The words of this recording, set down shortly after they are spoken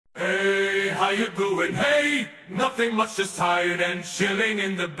you doing? Hey, nothing much, just tired and chilling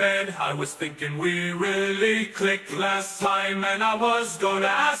in the bed. I was thinking we really clicked last time, and I was gonna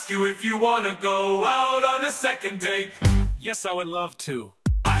ask you if you wanna go out on a second date. Yes, I would love to.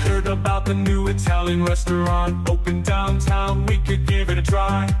 I heard about the new Italian restaurant open downtown. We could give it a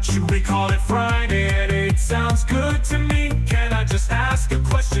try. Should we call it Friday at 8? Sounds good to me. Can I just ask a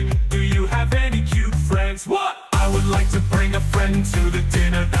question? Do you have any cute friends? What? I would like to bring a friend to the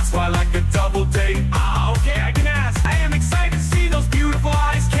dinner. That's why I like a double date. Ah, okay, I can ask. I am excited to see those beautiful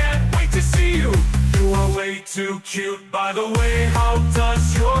eyes. Can't wait to see you. You are way too cute. By the way, how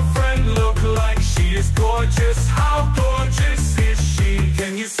does your friend look like? She is gorgeous. How gorgeous is she?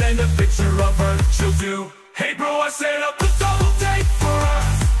 Can you send a picture of her? She'll do. Hey bro, I set up a double date for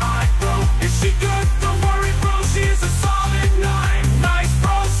us. Bro, is she good? Don't worry bro, she is a solid 9. Nice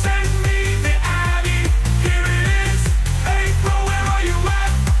bro, send me the Addy. Here it is. Hey bro, where are you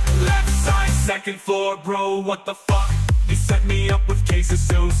at? Left side, second floor bro, what the fuck? You set me up with cases,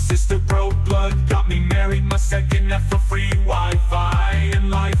 so sister bro, blood got me married. My second F for free Wi-Fi and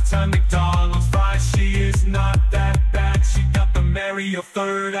lifetime McDonald's fries. She is not that bad. She got the marry a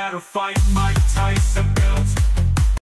third at a fight. Mike Tyson